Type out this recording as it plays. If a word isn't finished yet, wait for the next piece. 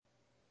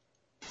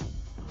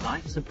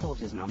Life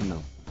support is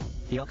nominal.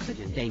 The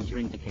oxygen danger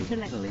indicator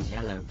level is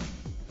yellow.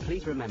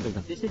 Please remember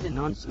that this is a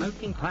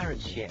non-smoking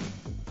pirate ship.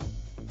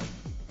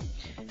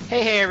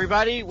 Hey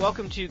everybody,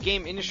 welcome to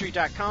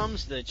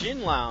GameIndustry.com's The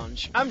Gin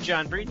Lounge. I'm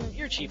John Breeden,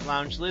 your Chief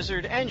Lounge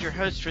Lizard, and your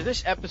host for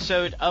this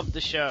episode of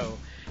the show.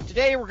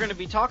 Today we're going to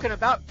be talking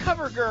about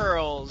cover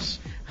girls.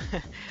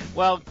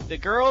 Well, the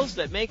girls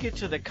that make it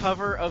to the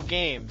cover of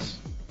games.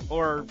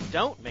 Or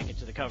don't make it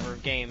to the cover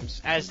of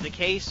games, as the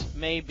case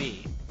may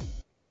be.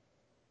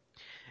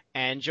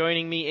 And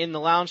joining me in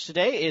the lounge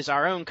today is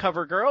our own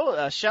cover girl,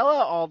 Shella,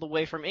 all the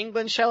way from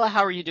England. Shella,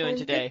 how are you doing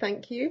today? Good,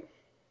 thank you.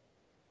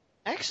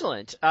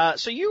 Excellent.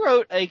 So you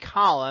wrote a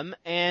column,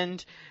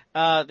 and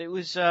it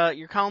was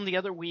your column the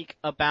other week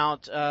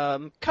about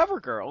cover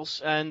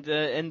girls and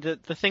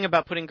the thing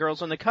about putting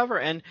girls on the cover.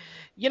 And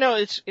you know,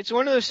 it's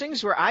one of those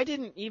things where I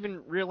didn't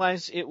even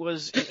realize it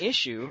was an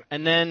issue,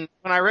 and then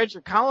when I read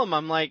your column,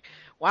 I'm like,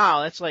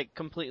 wow, that's like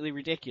completely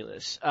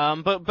ridiculous.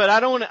 But I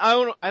don't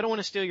want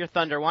to steal your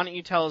thunder. Why don't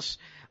you tell us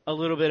a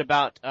little bit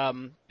about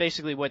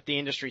basically what the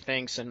industry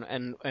thinks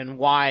and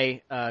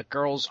why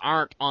girls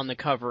aren't on the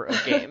cover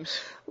of games?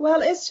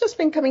 Well, it's just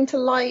been coming to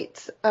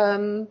light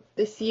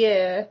this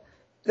year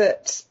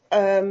that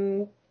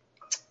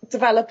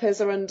developers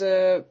are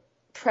under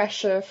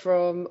pressure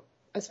from,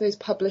 I suppose,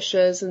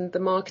 publishers and the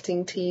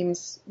marketing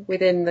teams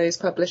within those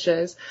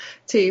publishers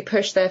to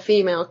push their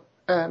female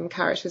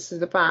characters to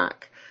the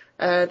back.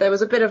 There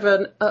was a bit of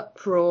an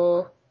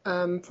uproar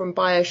from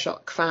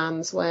BioShock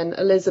fans when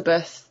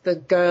Elizabeth, the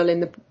girl in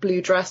the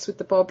blue dress with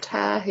the bobbed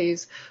hair,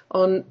 who's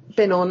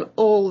been on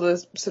all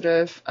the sort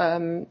of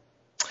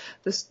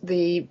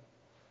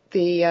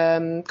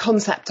the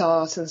concept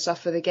art and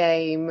stuff for the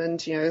game,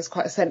 and you know, it's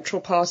quite a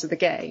central part of the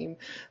game.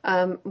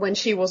 When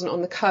she wasn't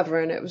on the cover,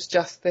 and it was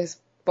just this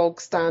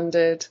bog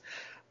standard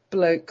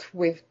bloke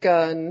with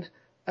gun,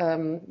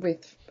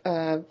 with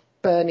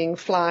burning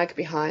flag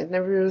behind, and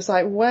everyone was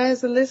like,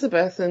 where's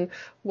Elizabeth, and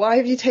why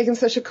have you taken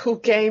such a cool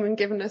game and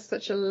given us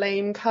such a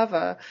lame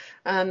cover?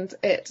 And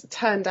it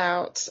turned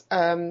out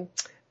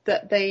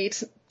that they'd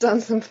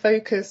done some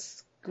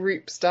focus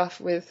group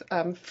stuff with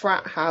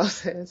frat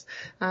houses,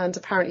 and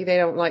apparently they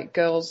don't like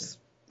girls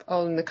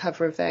on the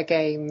cover of their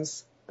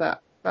games.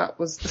 That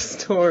was the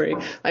story.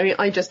 I mean,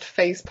 I just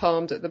face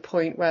palmed at the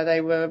point where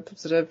they were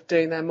sort of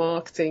doing their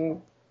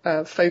marketing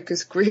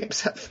focus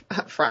groups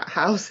at frat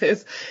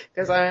houses,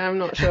 because I am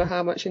not sure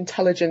how much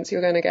intelligence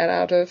you're going to get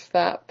out of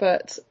that.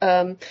 But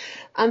and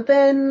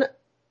then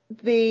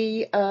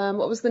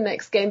what was the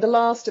next game? The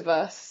Last of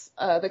Us.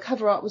 The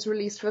cover art was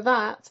released for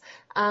that,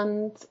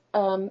 and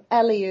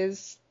Ellie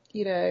is,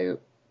 you know,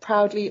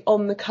 proudly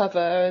on the cover,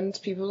 and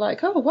people are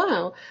like, oh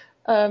wow.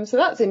 So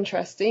that's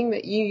interesting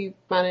that you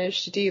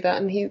managed to do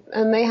that,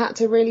 and they had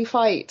to really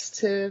fight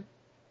to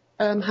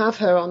have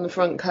her on the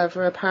front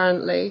cover,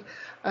 apparently.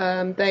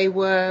 They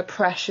were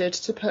pressured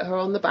to put her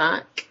on the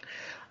back.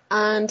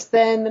 And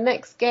then the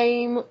next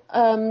game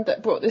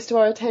that brought this to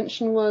our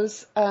attention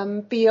was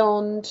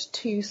Beyond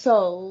Two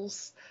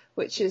Souls,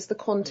 which is the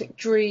Quantic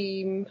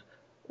Dream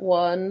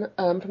one,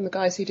 from the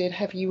guys who did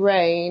Heavy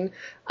Rain.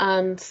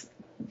 And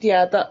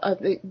yeah,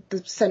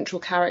 the central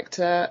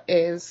character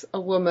is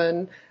a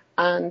woman,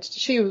 and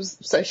she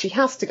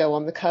has to go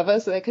on the cover,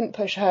 so they couldn't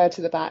push her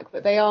to the back,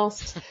 but they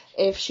asked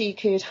if she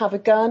could have a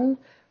gun.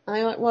 And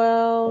I'm like,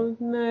 well,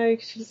 no,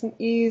 she doesn't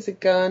use a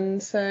gun,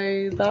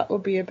 so that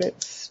would be a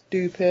bit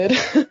stupid.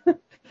 So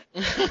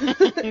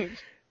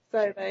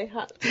they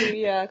had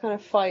to, kind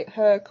of fight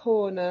her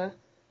corner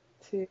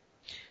to.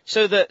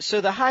 So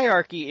the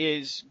hierarchy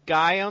is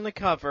guy on the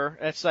cover,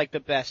 that's like the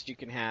best you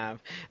can have.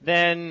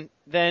 Then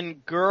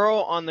girl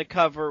on the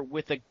cover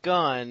with a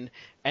gun,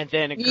 and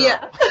then a girl.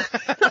 Yeah,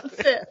 that's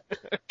it.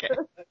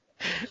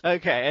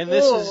 Okay, and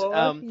this is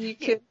you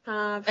could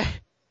have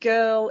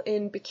girl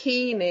in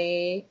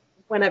bikini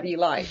whenever you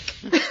like.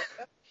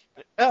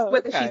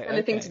 Whether she's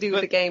anything to do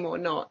with the game or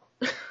not.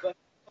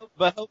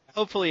 But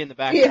hopefully in the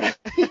background.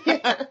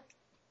 Yeah.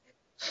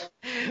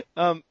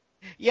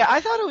 Yeah, I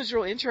thought it was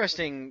real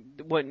interesting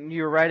when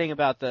you were writing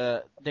about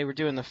they were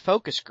doing the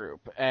focus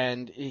group,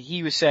 and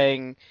he was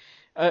saying,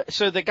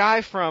 so the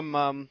guy from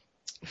the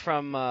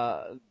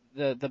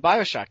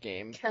BioShock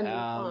game,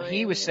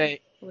 he was saying,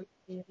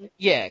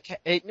 yeah,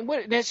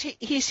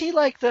 is he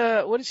like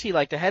what is he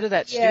like, the head of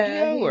that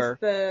studio? He's or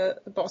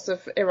the boss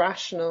of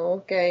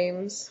Irrational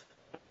Games.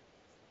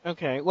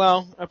 Okay,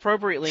 well,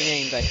 appropriately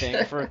named, I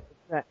think, for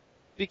that,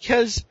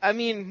 because I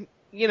mean,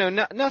 you know,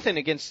 nothing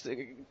against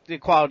the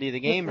quality of the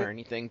game or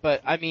anything,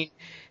 but I mean,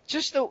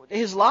 just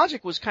his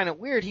logic was kind of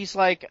weird. He's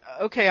like,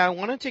 okay, I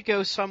wanted to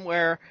go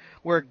somewhere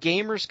where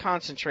gamers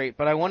concentrate,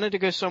 but I wanted to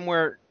go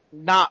somewhere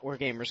not where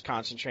gamers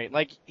concentrate.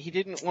 Like, he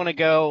didn't want to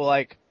go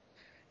like,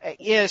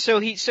 yeah, so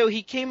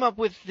he came up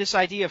with this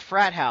idea of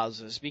frat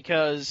houses,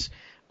 because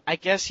I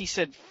guess he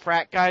said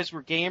frat guys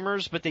were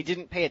gamers, but they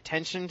didn't pay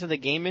attention to the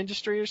game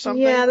industry or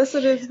something. Yeah, the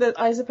sort of that.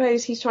 I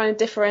suppose he's trying to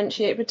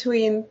differentiate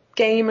between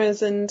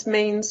gamers and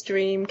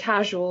mainstream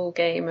casual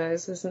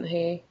gamers, isn't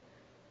he?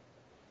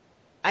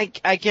 I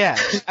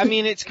guess. I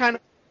mean, it's kind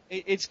of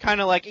it's kind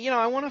of like,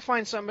 I want to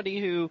find somebody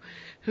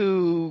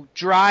who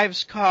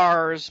drives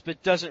cars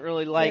but doesn't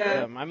really like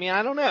them. I mean,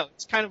 I don't know.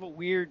 It's kind of a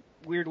weird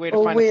way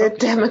to find a weird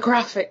focus group.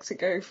 demographic to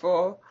go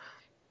for.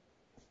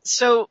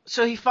 So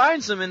he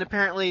finds them, and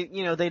apparently,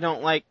 they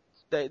don't like,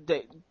 they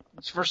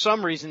for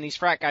some reason, these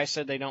frat guys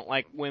said they don't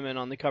like women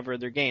on the cover of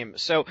their game.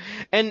 So,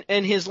 and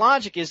his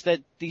logic is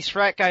that these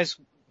frat guys,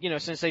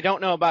 since they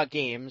don't know about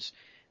games,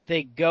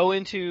 they go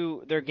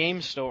into their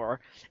game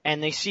store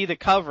and they see the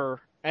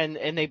cover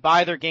and they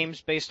buy their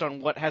games based on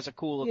what has a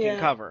cool looking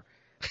cover.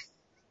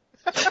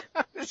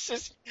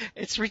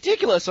 It's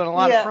ridiculous on a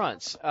lot of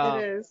fronts.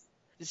 It is.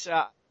 It's,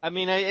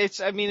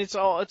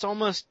 it's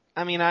almost,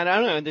 I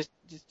don't know, this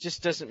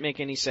just doesn't make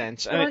any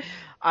sense. When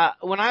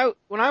I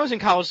was in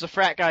college, the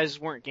frat guys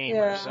weren't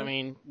gamers. Yeah. I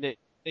mean,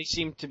 they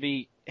seemed to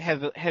be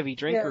heavy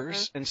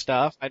drinkers and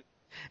stuff.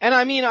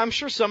 I'm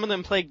sure some of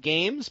them played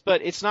games,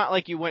 but it's not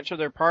like you went to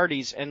their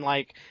parties and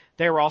like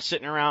they were all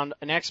sitting around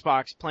an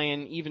Xbox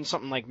playing even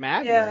something like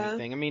Madden or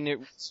anything. I mean,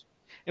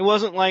 it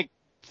wasn't like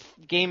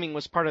gaming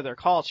was part of their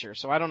culture,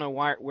 so I don't know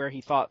where he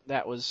thought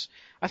that was.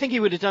 I think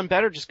he would have done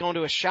better just going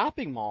to a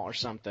shopping mall or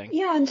something.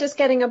 Yeah, and just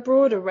getting a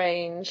broader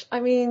range. I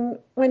mean,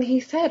 when he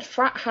said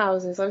frat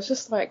houses, I was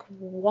just like,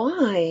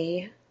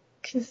 why?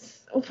 Because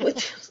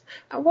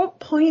at what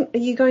point are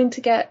you going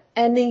to get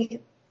anything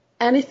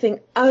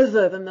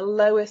other than the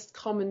lowest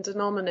common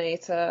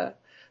denominator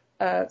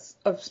of,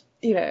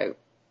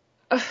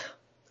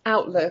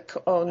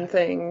 outlook on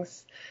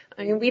things?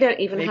 I mean, we don't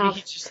even have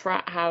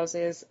frat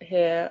houses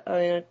here. I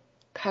mean, I'd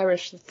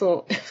perish the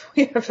thought if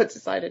we ever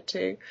decided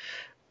to.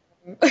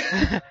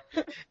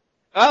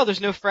 Oh,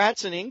 there's no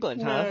frats in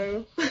England,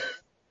 no.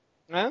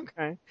 Huh?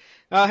 Okay.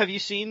 Have you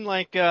seen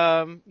like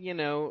the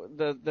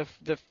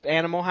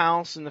Animal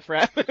House and the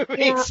frat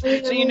movies?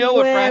 Yeah, so you know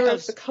what frat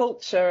house. Of the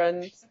culture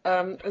and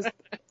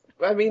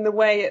the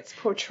way it's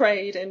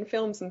portrayed in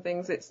films and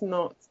things, it's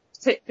not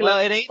particularly Well,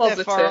 it ain't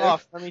positive. that far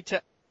off. Let me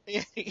tell.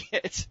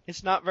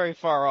 It's not very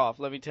far off,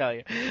 let me tell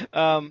you.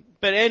 But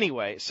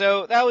anyway,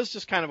 so that was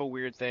just kind of a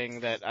weird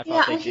thing that I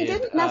thought they did. Yeah, he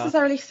didn't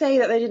necessarily say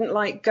that they didn't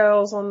like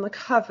girls on the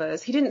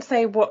covers. He didn't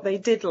say what they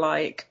did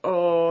like,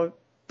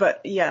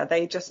 but yeah,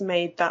 they just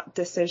made that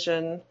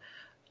decision.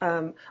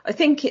 I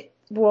think it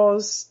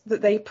was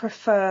that they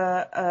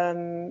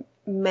prefer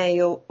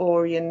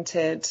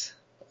male-oriented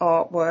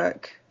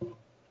artwork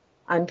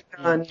and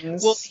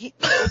guns.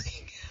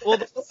 Well,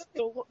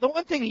 the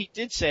one thing he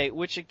did say,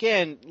 which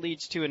again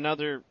leads to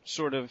another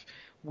sort of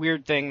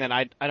weird thing that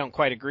I don't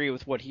quite agree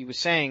with what he was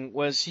saying,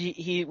 was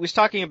he was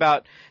talking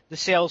about the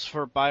sales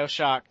for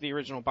BioShock, the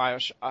original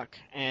BioShock,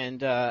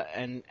 and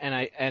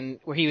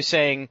where he was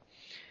saying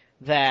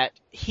that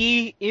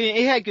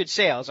it had good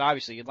sales.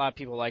 Obviously, a lot of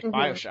people like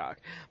BioShock,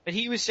 but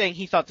he was saying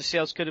he thought the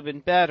sales could have been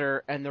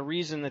better, and the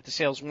reason that the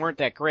sales weren't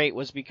that great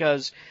was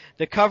because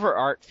the cover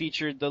art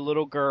featured the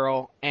little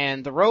girl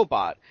and the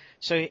robot.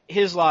 So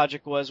his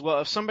logic was,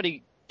 well, if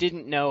somebody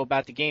didn't know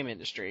about the game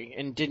industry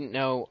and didn't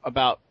know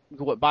about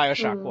what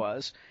BioShock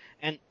was,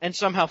 and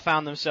somehow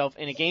found themselves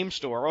in a game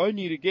store, I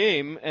need a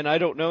game, and I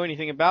don't know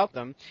anything about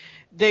them,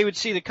 they would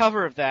see the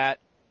cover of that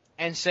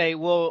and say,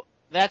 well,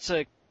 that's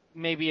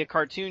maybe a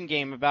cartoon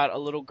game about a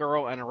little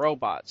girl and a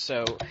robot.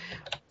 So,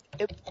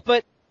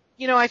 but,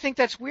 I think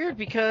that's weird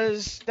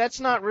because that's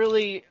not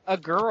really a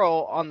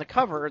girl on the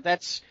cover.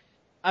 It's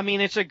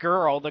a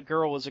girl. The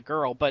girl was a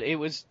girl, but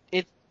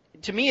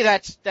to me,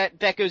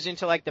 that goes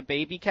into like the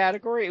baby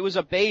category. It was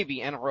a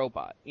baby and a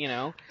robot,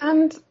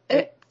 And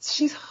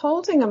she's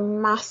holding a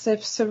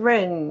massive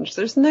syringe.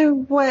 There's no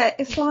way.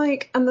 It's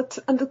like, and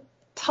the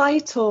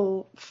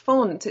title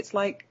font, it's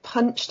like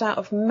punched out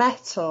of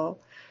metal.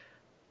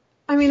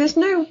 I mean, there's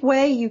no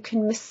way you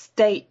can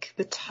mistake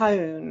the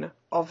tone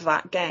of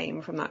that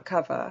game from that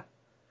cover.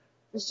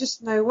 There's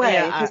just no way.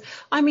 Yeah,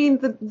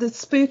 the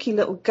spooky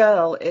little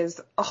girl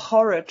is a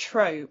horror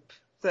trope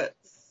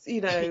that's,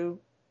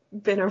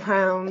 been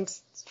around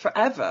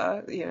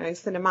forever,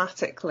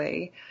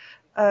 cinematically.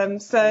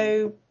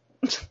 So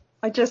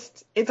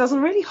it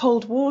doesn't really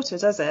hold water,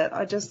 does it?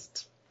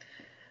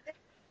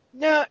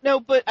 No,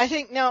 but I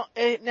think now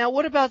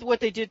what about what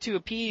they did to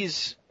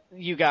appease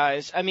you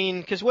guys? I mean,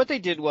 because what they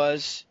did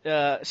was,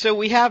 so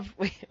we have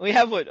what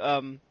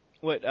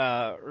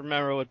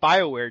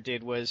BioWare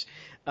did was,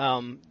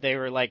 they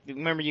were like,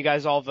 remember you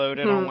guys all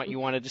voted on what you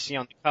wanted to see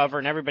on the cover,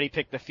 and everybody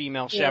picked the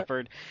female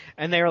shepherd,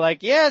 and they were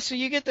like, yeah, so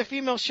you get the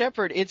female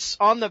shepherd. It's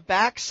on the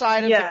back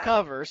side of the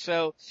cover,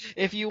 so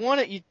if you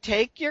want it, you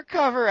take your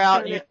cover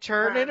out, you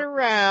turn it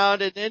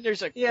around, and then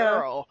there's a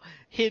girl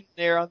hidden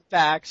there on the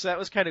back, so that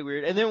was kind of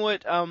weird. And then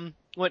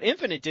what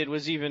Infinite did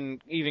was even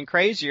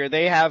crazier.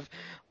 They have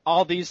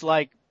all these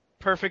like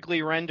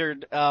perfectly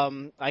rendered,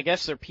 I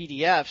guess they're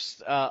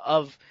PDFs,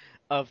 of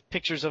of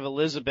pictures of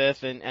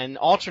Elizabeth and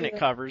alternate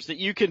covers that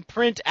you can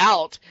print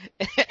out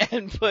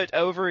and put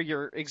over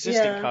your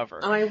existing cover.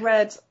 And I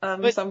read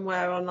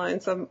somewhere online,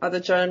 some other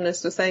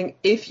journalist was saying,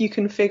 if you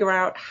can figure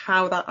out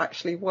how that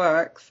actually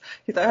works,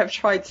 because I have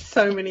tried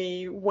so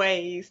many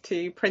ways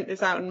to print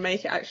this out and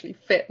make it actually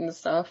fit and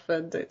stuff,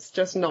 and it's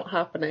just not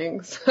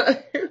happening. So.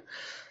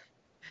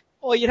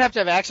 Well, you'd have to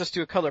have access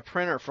to a color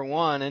printer for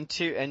one, and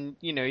two, and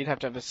you know, you'd have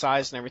to have the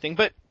size and everything.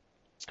 But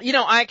you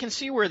know, I can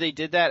see where they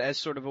did that as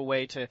sort of a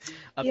way to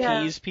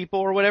appease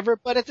people or whatever,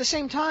 but at the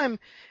same time,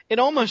 it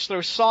almost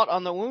throws salt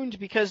on the wound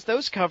because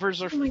those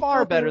covers are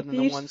far better than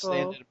the ones they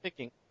ended up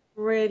picking.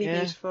 Really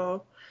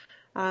beautiful.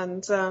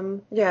 And,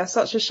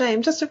 such a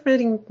shame. Just a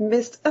really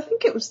missed, I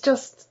think it was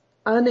just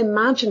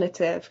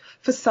unimaginative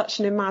for such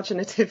an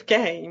imaginative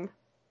game.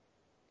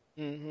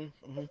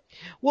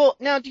 Well,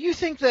 now, do you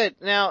think that,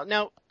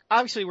 now,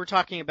 obviously we're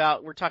talking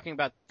about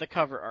the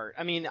cover art.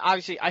 I mean,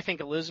 obviously, I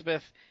think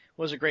Elizabeth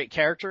was a great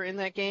character in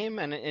that game,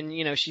 and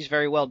you know, she's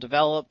very well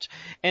developed.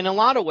 In a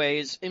lot of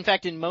ways, in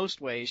fact, in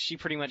most ways, she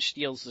pretty much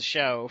steals the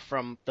show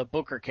from the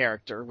Booker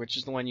character, which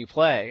is the one you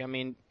play. I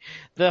mean,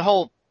 the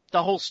whole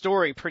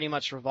story pretty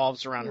much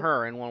revolves around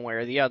her in one way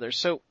or the other.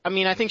 So, I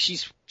mean, I think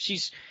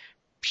she's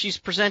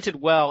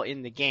presented well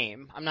in the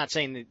game. I'm not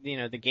saying that, you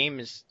know, the game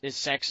is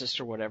sexist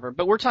or whatever,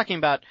 but we're talking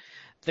about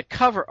the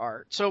cover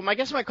art. So I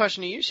guess my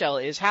question to you,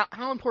 Shelley, is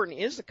how important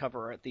is the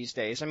cover art these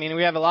days? I mean,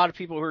 we have a lot of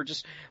people who are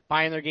just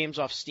buying their games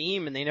off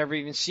Steam and they never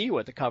even see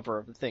what the cover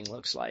of the thing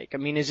looks like. I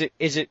mean, is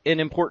it an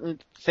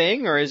important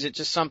thing, or is it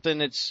just something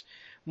that's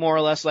more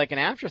or less like an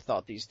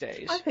afterthought these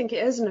days? I think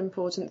it is an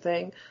important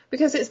thing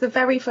because it's the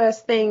very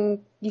first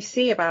thing you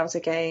see about a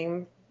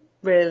game.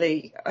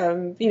 Really,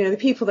 you know, the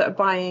people that are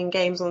buying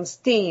games on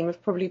Steam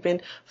have probably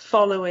been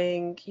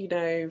following, you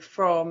know,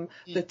 from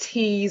the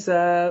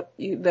teaser,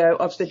 you know,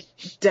 of the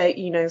date,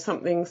 you know,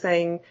 something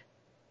saying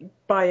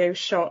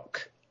BioShock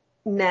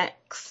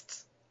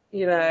next,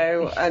 you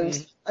know,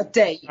 and a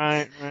date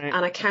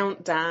and a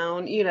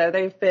countdown. You know,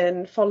 they've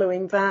been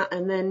following that,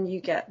 and then you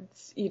get,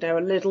 you know,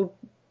 a little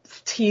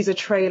teaser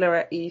trailer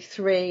at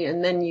E3,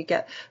 and then you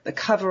get the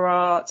cover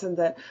art, and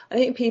I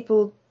think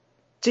people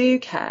do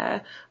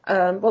care.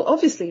 Well,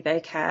 obviously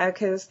they care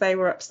because they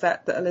were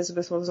upset that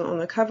Elizabeth wasn't on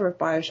the cover of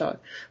BioShock.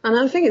 And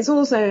I think it's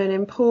also an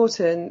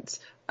important,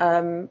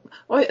 I mean,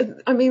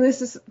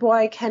 this is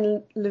why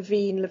Ken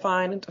Levine,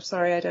 I'm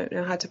sorry, I don't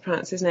know how to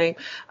pronounce his name,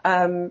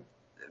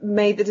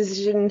 made the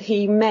decision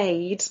he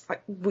made,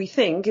 we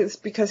think, is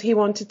because he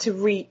wanted to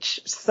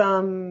reach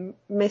some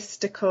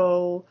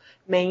mystical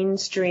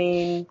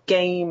mainstream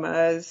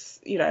gamers,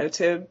 you know,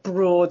 to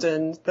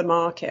broaden the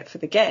market for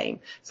the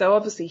game. So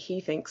obviously he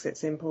thinks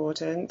it's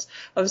important.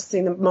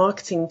 Obviously the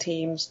marketing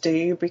teams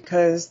do,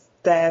 because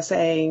they're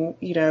saying,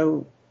 you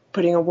know,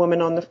 putting a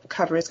woman on the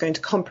cover is going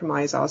to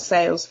compromise our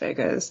sales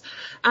figures.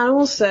 And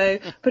also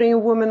putting a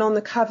woman on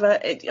the cover,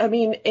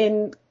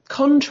 in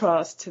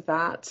contrast to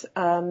that,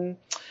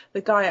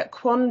 the guy at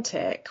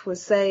Quantic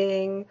was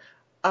saying,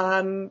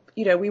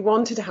 you know, we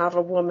wanted to have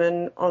a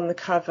woman on the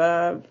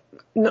cover,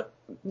 not,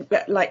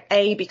 like,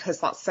 A,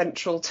 because that's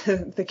central to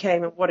the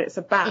game and what it's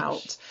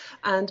about,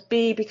 and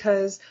B,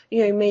 because,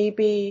 you know,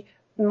 maybe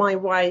my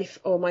wife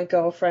or my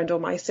girlfriend or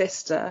my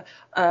sister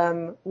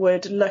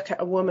would look at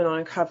a woman on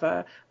a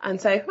cover and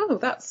say, oh,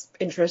 that's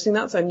interesting,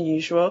 that's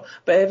unusual.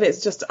 But if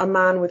it's just a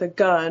man with a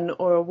gun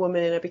or a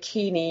woman in a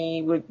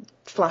bikini with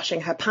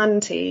flashing her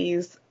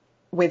panties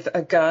with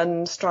a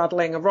gun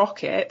straddling a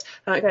rocket,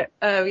 and I go,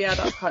 oh yeah,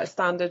 that's quite a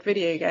standard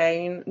video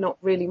game, not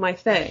really my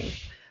thing.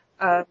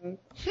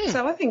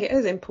 So I think it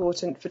is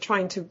important for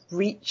trying to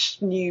reach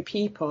new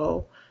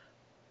people.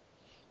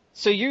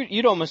 So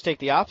you'd almost take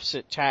the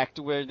opposite tact,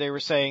 where they were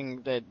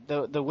saying that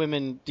the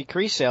women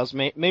decrease sales.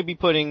 Maybe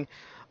putting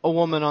a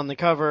woman on the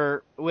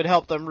cover would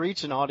help them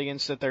reach an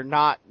audience that they're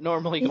not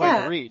normally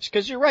going to reach.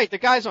 Because you're right, the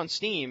guys on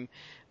Steam,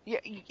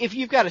 if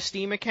you've got a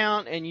Steam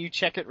account and you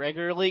check it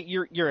regularly,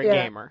 you're a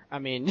gamer. I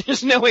mean,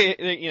 there's no way,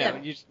 you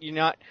know, you're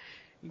not.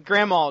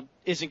 Grandma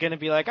isn't going to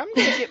be like, I'm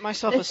going to get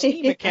myself a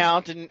Steam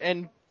account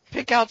and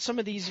pick out some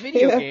of these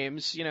video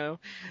games, you know.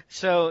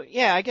 So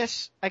yeah, I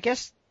guess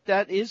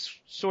that is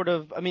sort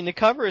of, I mean, the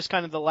cover is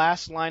kind of the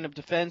last line of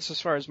defense as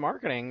far as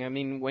marketing. I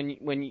mean,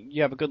 when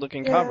you have a good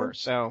looking cover,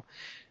 so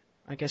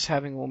I guess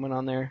having a woman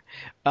on there.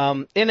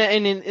 And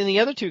in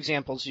the other two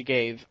examples you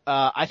gave,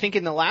 I think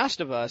in The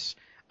Last of Us,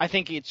 I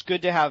think it's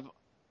good to have,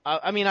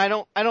 I mean, I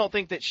don't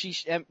think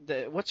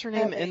that what's her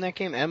name in that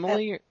game?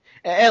 Emily?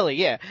 Ellie,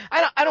 yeah.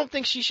 I don't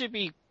think she should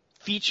be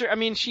featured. I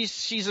mean,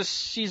 she's a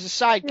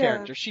side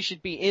character. She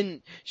should be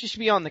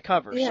on the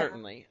cover,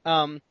 certainly.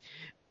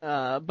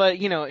 But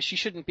you know, she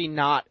shouldn't be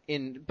not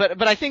in,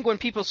 but I think when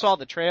people saw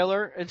the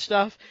trailer and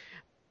stuff,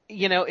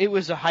 you know, it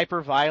was a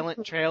hyper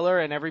violent trailer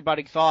and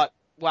everybody thought,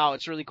 wow,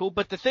 it's really cool.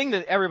 But the thing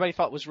that everybody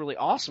thought was really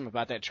awesome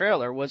about that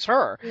trailer was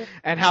her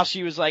and how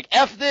she was like,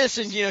 F this,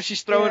 and you know,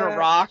 she's throwing a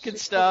rock and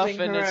stuff,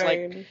 and it's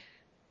like,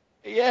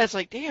 it's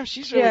like, damn,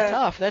 she's really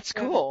tough. That's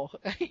cool.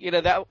 You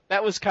know,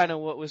 that was kind of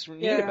what was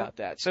neat about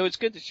that. So it's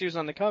good that she was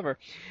on the cover.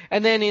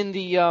 And then in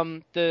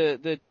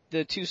the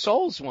the Two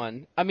Souls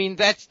one. I mean,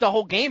 that's the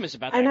whole game is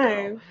about that I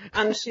know, girl.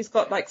 and she's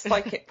got like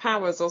psychic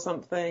powers or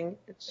something.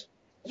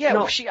 Yeah,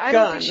 not I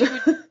don't think she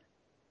would.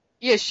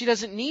 Yeah, she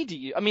doesn't need to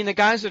use. I mean, the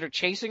guys that are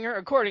chasing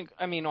her,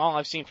 all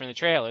I've seen from the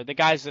trailer, the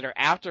guys that are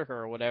after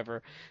her or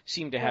whatever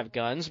seem to have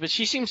guns, but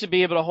she seems to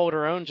be able to hold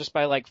her own just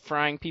by like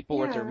frying people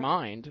with her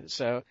mind.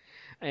 So,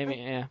 I mean,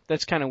 yeah,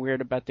 that's kind of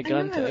weird about the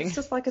gun thing. It's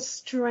just like a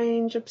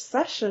strange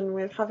obsession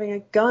with having a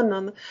gun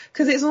on,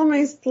 because it's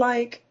almost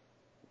like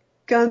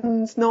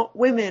guns, not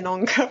women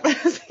on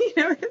covers. You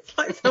know, it's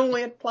like some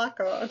weird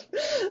placard.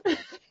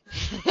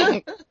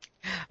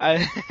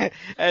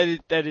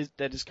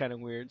 That is kind of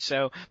weird.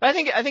 So, but I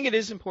think it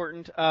is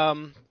important.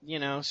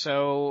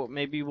 So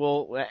maybe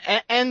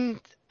and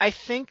I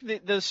think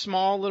that the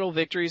small little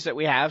victories that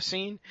we have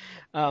seen,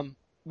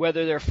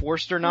 whether they're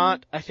forced or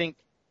not, I think,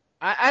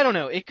 I don't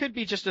know, it could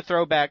be just a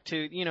throwback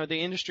to, the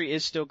industry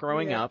is still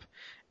growing up.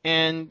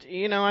 And,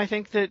 I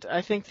think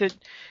that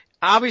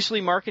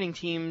obviously marketing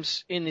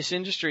teams in this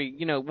industry,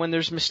 when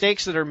there's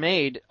mistakes that are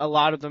made, a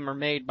lot of them are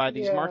made by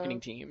these marketing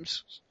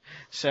teams.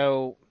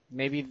 So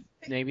maybe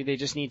they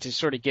just need to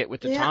sort of get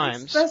with the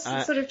times. That's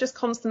sort of just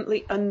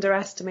constantly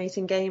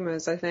underestimating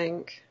gamers, I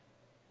think.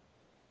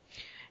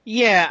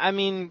 Yeah, I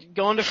mean,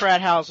 going to frat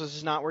houses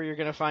is not where you're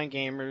going to find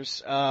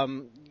gamers.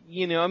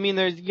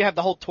 You have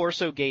the whole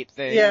Torso Gate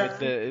thing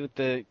with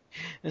the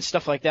and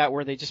stuff like that,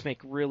 where they just make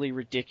really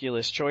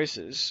ridiculous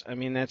choices. I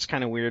mean, that's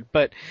kind of weird.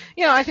 But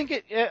I think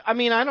I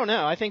don't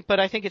know. I think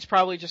it's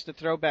probably just a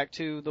throwback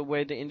to the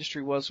way the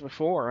industry was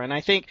before. And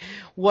I think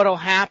what'll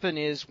happen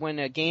is when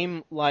a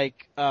game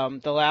like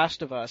The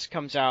Last of Us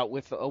comes out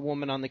with a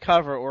woman on the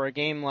cover, or a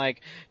game like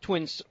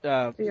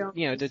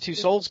the Two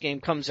Souls game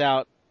comes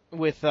out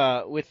with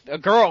a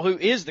girl who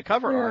is the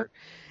cover art,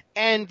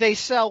 and they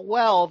sell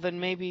well, then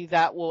maybe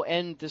that will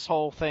end this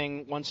whole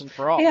thing once and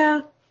for all.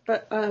 Yeah,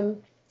 but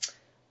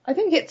I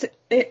think it's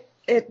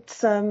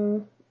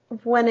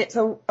when it's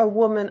a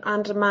woman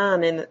and a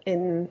man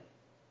in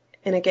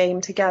a game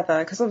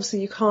together, because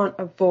obviously you can't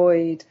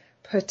avoid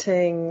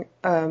putting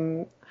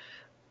I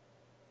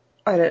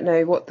don't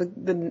know what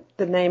the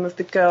name of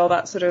the girl,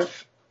 that sort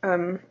of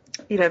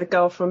the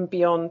girl from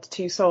Beyond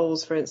Two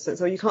Souls, for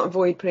instance, or you can't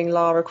avoid putting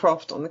Lara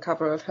Croft on the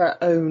cover of her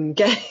own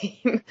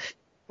game.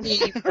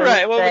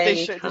 Right, well,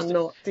 they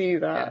cannot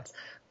do that. Yeah.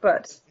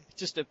 But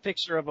just a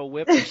picture of a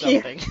whip or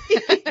something.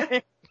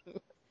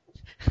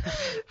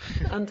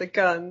 And a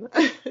gun.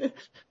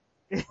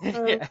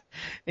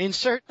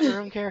 Insert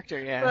your own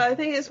character, But I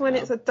think it's when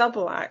it's a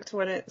double act,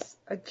 when it's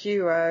a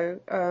duo,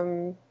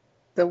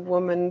 the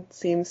woman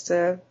seems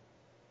to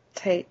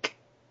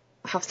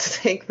have to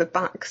take the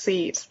back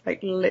seat, like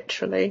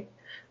literally,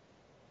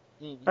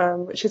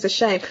 which is a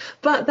shame.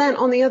 But then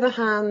on the other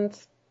hand,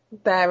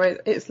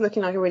 it's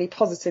looking like a really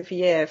positive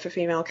year for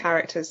female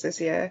characters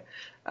this year.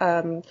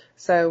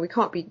 So we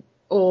can't be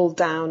all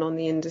down on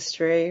the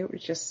industry. We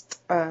just,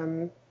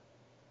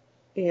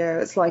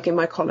 it's like in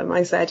my column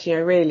I said,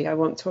 really I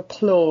want to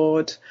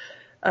applaud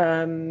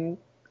Quantic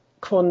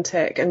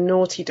and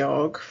Naughty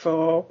Dog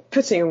for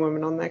putting a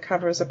woman on their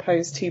cover, as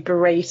opposed to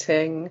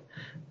berating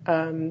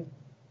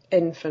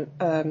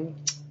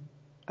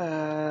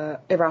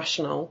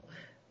Irrational,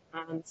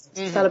 and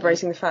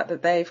celebrating the fact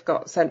that they've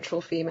got central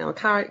female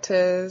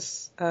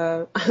characters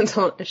and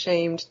aren't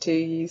ashamed to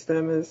use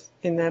them as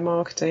in their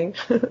marketing.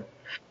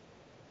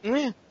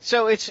 Yeah.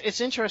 So it's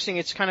interesting.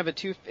 It's kind of a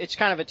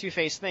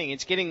two-faced thing.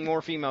 It's getting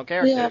more female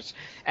characters,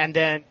 and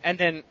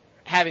then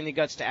having the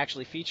guts to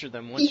actually feature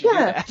them once you do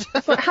that.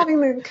 It's like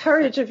having the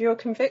courage of your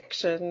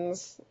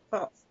convictions.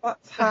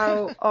 That's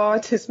how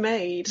art is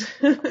made.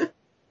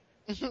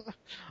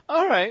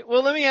 All right.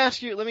 Well, let me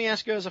ask you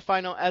as a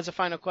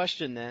final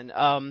question then.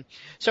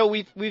 So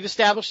we've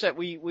established that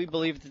we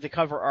believe that the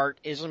cover art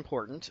is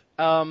important.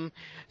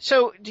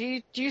 So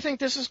do you think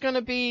this is going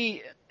to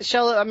be,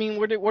 Shella? I mean,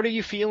 what are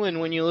you feeling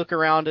when you look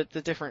around at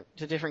the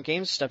different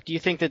games stuff? Do you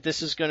think that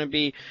this is going to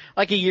be,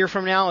 like, a year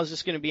from now, is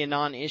this going to be a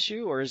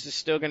non-issue, or is this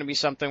still going to be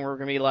something where we're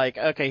going to be like,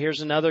 okay,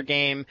 here's another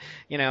game,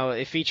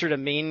 it featured a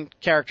main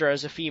character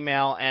as a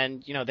female,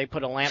 and they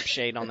put a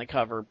lampshade on the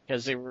cover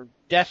because they were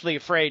definitely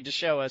afraid to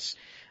show us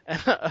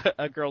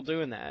a girl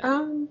doing that?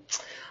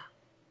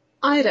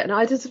 I don't know.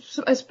 I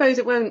suppose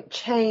it won't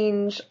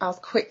change as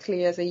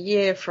quickly as a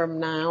year from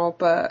now,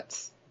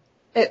 but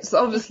it's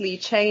obviously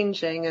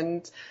changing,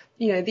 and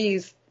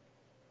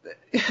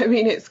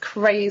it's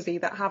crazy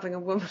that having a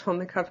woman on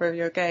the cover of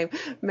your game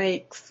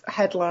makes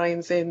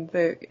headlines in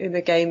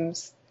the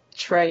games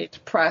trade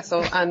press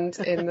and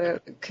in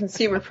the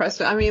consumer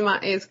press. I mean,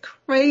 that is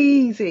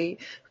crazy.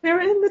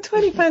 We're in the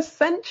 21st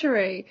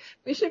century.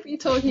 We should be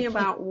talking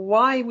about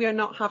why we are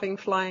not having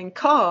flying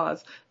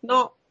cars,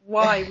 not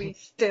why we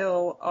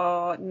still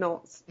are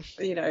not,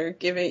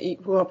 giving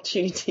equal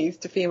opportunities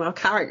to female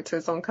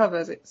characters on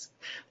covers. It's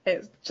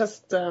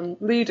just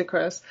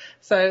ludicrous.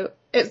 So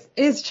it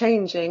is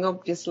changing,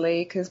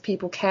 obviously, because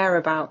people care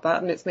about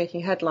that and it's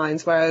making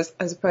headlines, whereas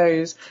I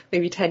suppose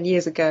maybe 10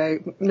 years ago,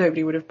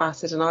 nobody would have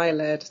batted an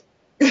eyelid.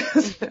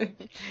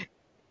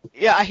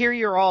 Yeah, I hear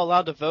you're all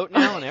allowed to vote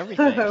now and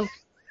everything.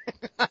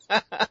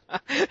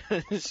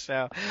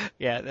 So,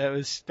 yeah, that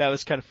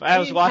was kind of fun. I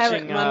was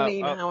watching,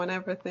 money now and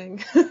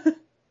everything.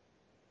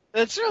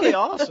 That's really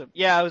awesome.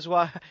 Yeah, I was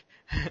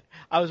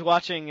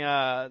watching,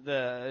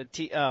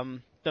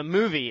 the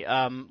movie,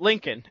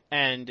 Lincoln,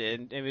 and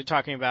we were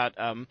talking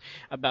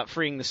about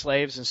freeing the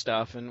slaves and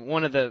stuff, and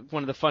one of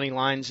the funny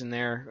lines in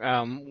there,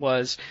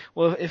 was,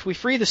 well, if we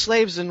free the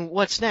slaves, then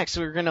what's next?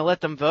 We're gonna let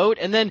them vote,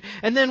 and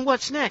then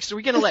what's next? Are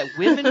we gonna let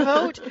women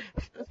vote?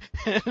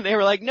 And they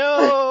were like,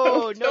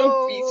 no,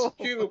 Don't be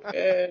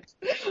stupid.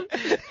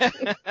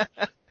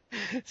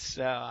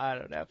 So, I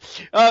don't know.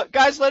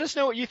 Guys, let us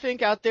know what you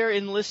think out there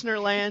in listener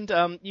land.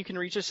 You can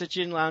reach us at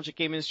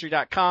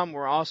ginlounge@GameIndustry.com.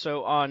 We're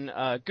also on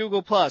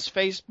Google+,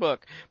 Facebook,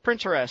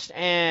 Pinterest,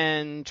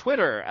 and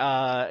Twitter.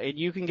 And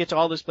you can get to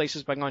all those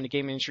places by going to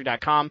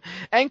GameIndustry.com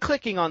and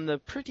clicking on the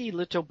pretty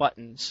little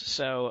buttons.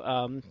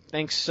 So,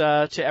 thanks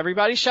to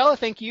everybody. Shella,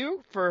 thank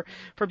you for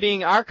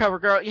being our cover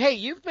girl. Hey,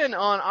 you've been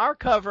on our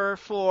cover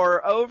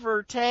for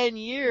over 10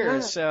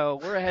 years, so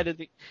we're ahead of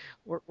the...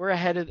 We're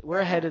ahead of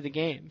the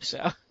game,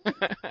 so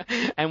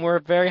and we're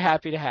very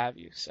happy to have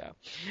you. So,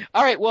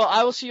 all right, well,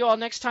 I will see you all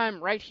next time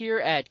right here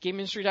at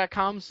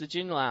GameIndustry.com's The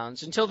Gin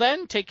Lounge. Until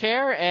then, take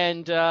care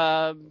and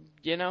have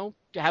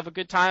a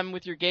good time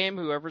with your game,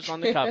 whoever's on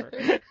the cover.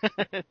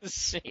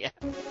 See ya.